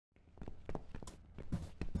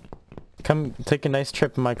Come take a nice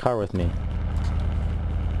trip in my car with me.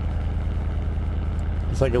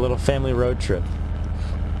 It's like a little family road trip.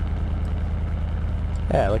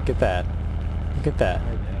 Yeah, look at that. Look at that.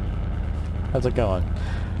 How's it going?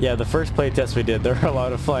 Yeah, the first playtest we did, there were a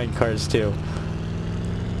lot of flying cars too.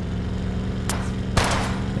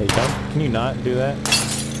 Hey, can you not do that?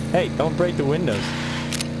 Hey, don't break the windows.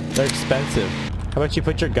 They're expensive. How about you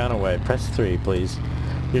put your gun away? Press 3, please.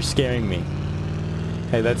 You're scaring me.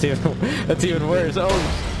 Hey, that's even worse. Oh.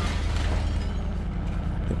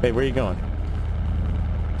 Hey, where are you going?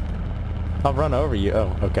 I'll run over you.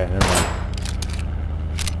 Oh, okay, never mind.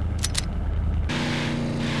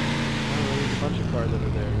 There's a bunch of cars over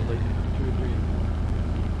there. There's like 2 or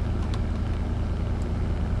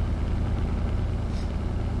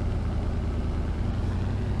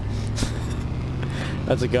 3.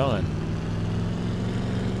 How's it going?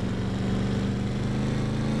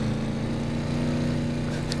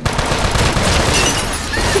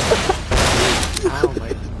 Ow,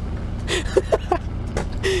 mate.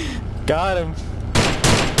 Got him.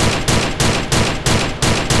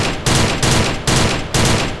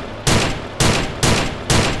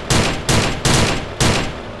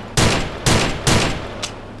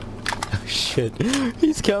 Oh shit.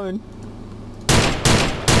 He's coming.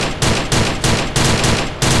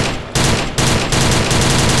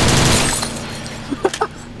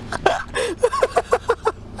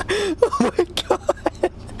 Oh my god.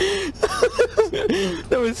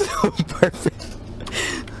 That was so perfect.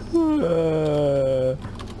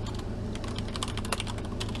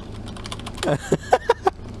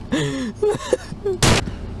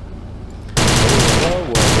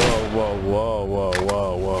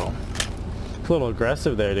 Whoa, whoa. It's a little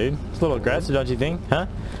aggressive there, dude. It's a little aggressive, don't you think? Huh?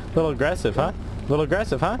 A little aggressive, huh? A little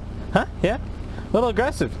aggressive, huh? Huh? Yeah? A little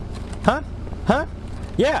aggressive. Huh? Huh?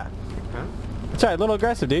 Yeah! Huh? That's right, a little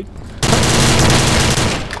aggressive, dude.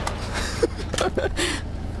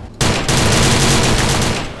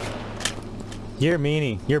 You're a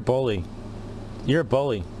meanie. You're a bully. You're a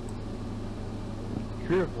bully.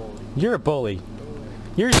 You're a bully. You're a bully.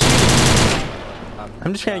 You're shooting.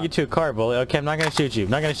 I'm just trying to get you a car, bully. Okay, I'm not gonna shoot you. I'm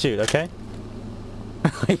not gonna shoot, okay?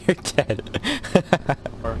 You're dead.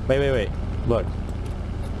 Wait. Look.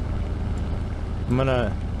 I'm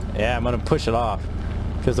gonna push it off.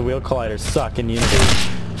 Because the wheel colliders suck in Unity.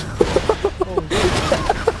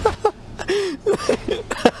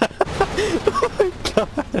 Oh my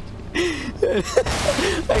god.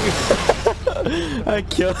 I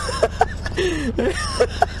killed.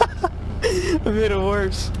 I made it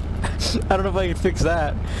worse. I don't know if I can fix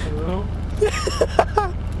that. Hello?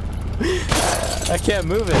 I can't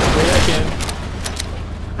move it. Wait, I can.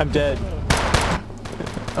 I'm dead.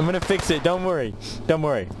 I'm gonna fix it. Don't worry. Don't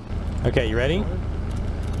worry. Okay, you ready?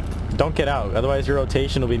 Don't get out. Otherwise your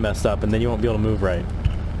rotation will be messed up and then you won't be able to move right.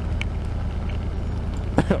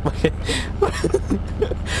 What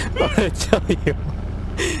did I tell you?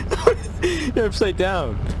 You're upside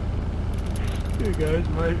down. Hey guys,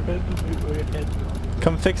 my head is going ahead.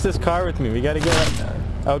 Come fix this car with me. We gotta get out.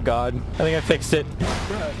 Oh god. I think I fixed it.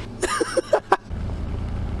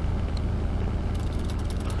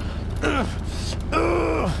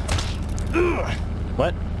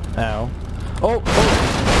 What? Ow. Oh!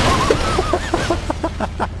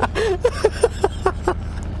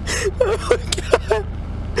 Oh my god!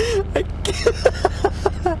 I can't.